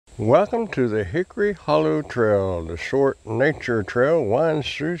Welcome to the Hickory Hollow Trail. The short nature trail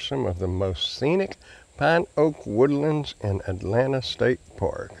winds through some of the most scenic pine oak woodlands in Atlanta State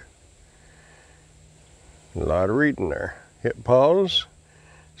Park. A lot of reading there. Hit pause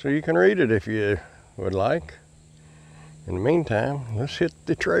so you can read it if you would like. In the meantime, let's hit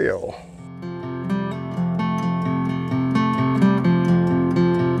the trail.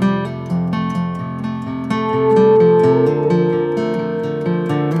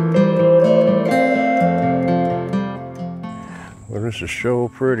 Well, this is so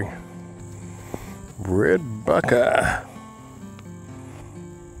pretty. Red buckeye.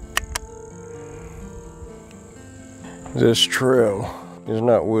 This trail is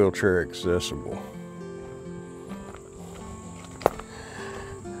not wheelchair accessible.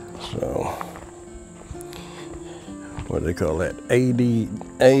 So, what do they call that?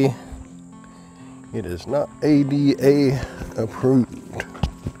 ADA. It is not ADA approved.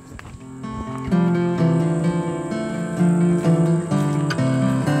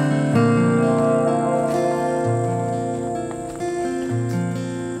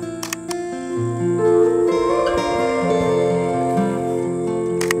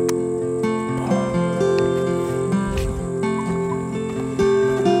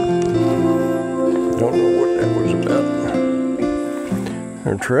 Don't know what that was about.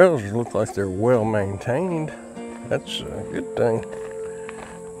 Their trails look like they're well maintained. That's a good thing.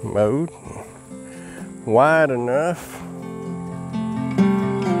 Mowed, wide enough.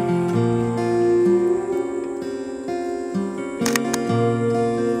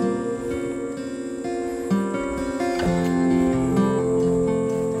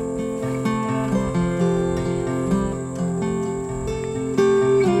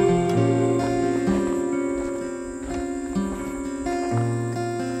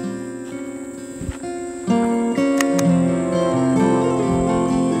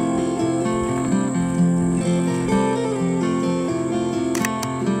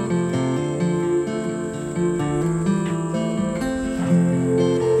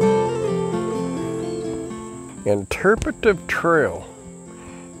 Interpretive trail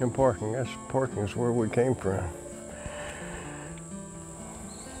and parking. That's parking is where we came from.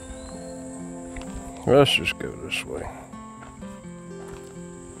 Let's just go this way.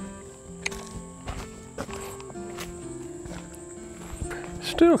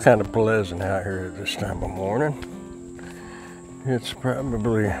 Still kind of pleasant out here at this time of morning. It's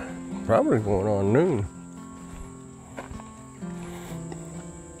probably going on noon.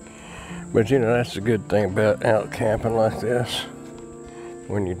 But you know, that's the good thing about out camping like this.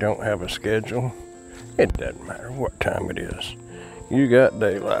 When you don't have a schedule, it doesn't matter what time it is. You got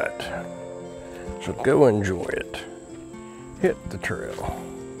daylight. So go enjoy it. Hit the trail.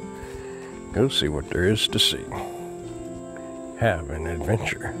 Go see what there is to see. Have an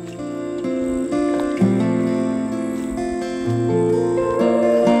adventure.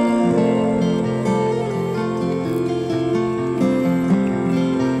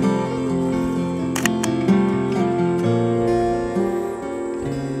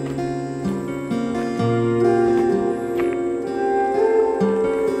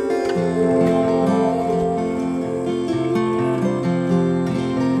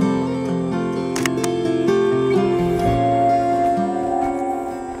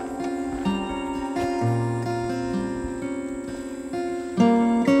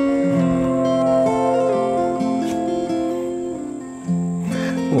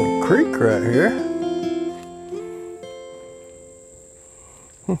 Little creek right here.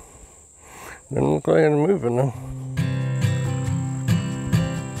 Doesn't look like it's moving though.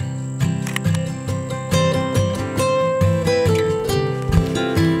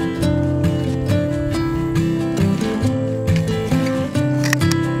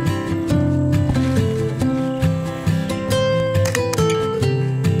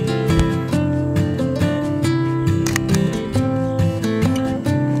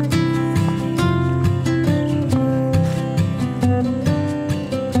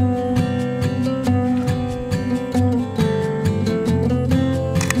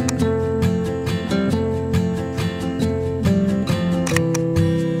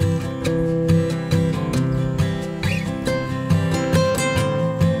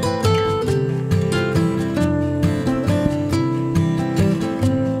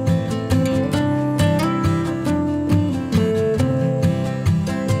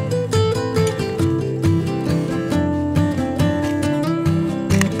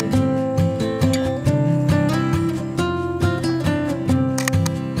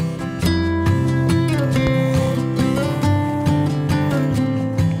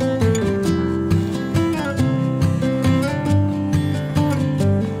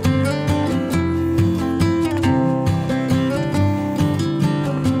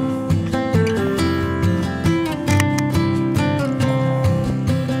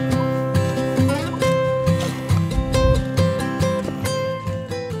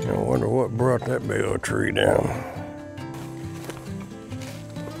 Wonder what brought that big old tree down.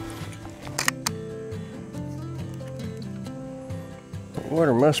 The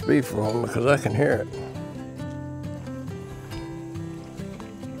water must be flowing because I can hear it.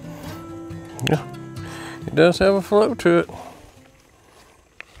 Yeah, it does have a flow to it. I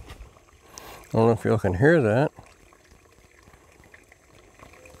don't know if y'all can hear that.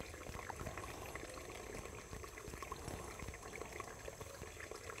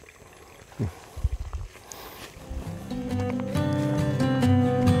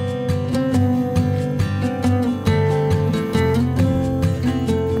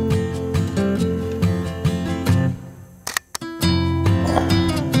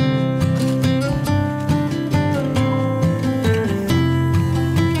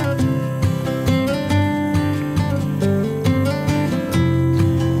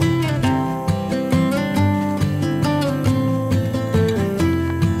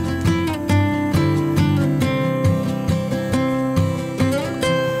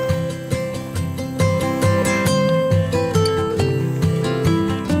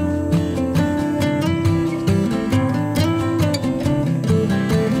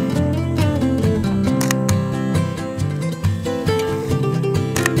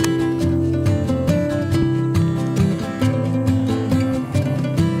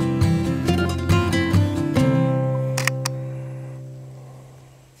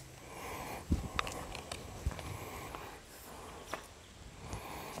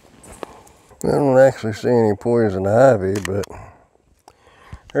 I don't actually see any poison ivy, but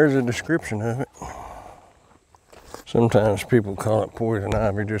there's a description of it. Sometimes people call it poison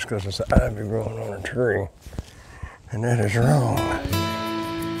ivy just because it's ivy growing on a tree, and that is wrong.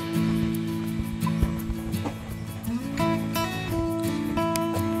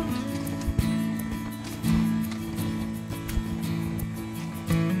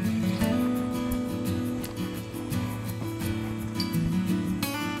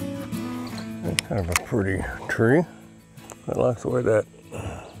 Kind of a pretty tree. I like the way that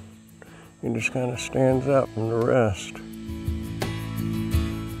it just kind of stands out from the rest.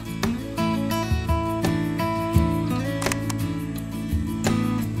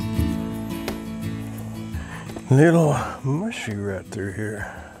 Little mushy right through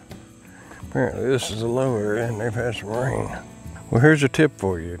here. Apparently this is a low area and they've had some rain. Well, here's a tip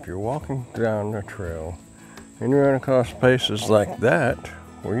for you. If you're walking down the trail and you run across places like that,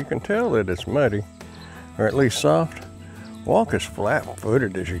 where you can tell that it's muddy, or at least soft, walk as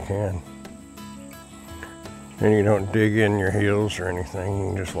flat-footed as you can. And you don't dig in your heels or anything, you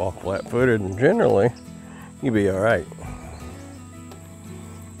can just walk flat-footed, and generally, you'll be all right.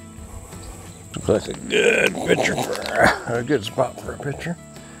 Looks like a good picture for a good spot for a picture.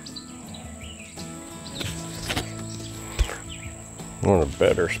 One of the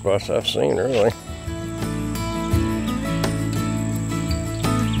better spots I've seen, really.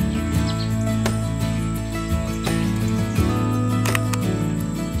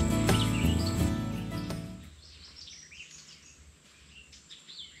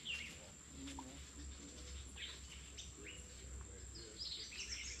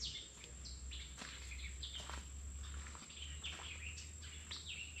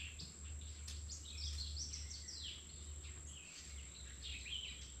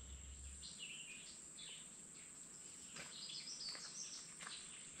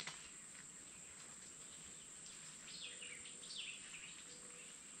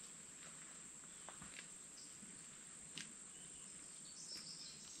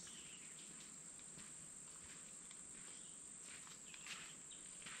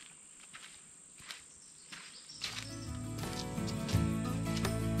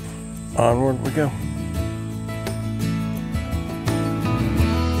 Onward we go.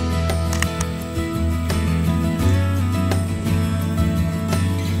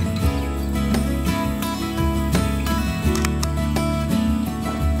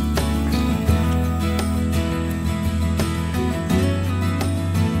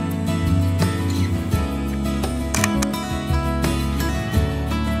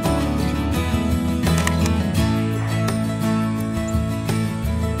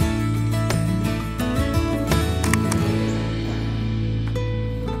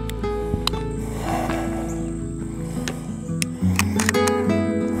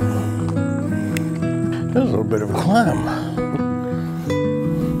 That was a little bit of a climb.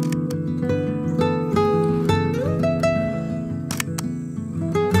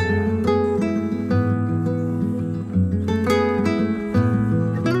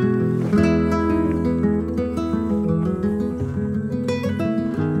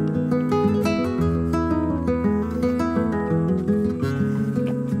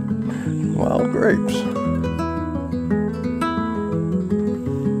 grapes.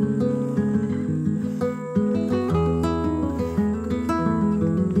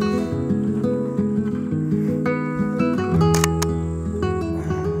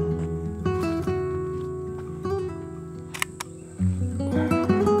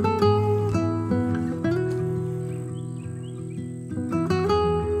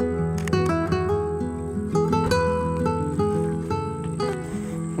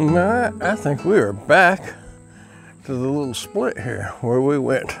 I think we are back to the little split here where we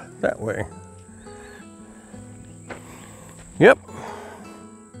went that way. Yep.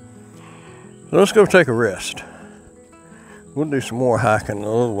 So let's go take a rest. We'll do some more hiking in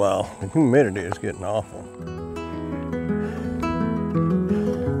a little while. The humidity is getting awful.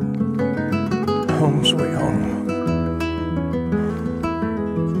 Home sweet home.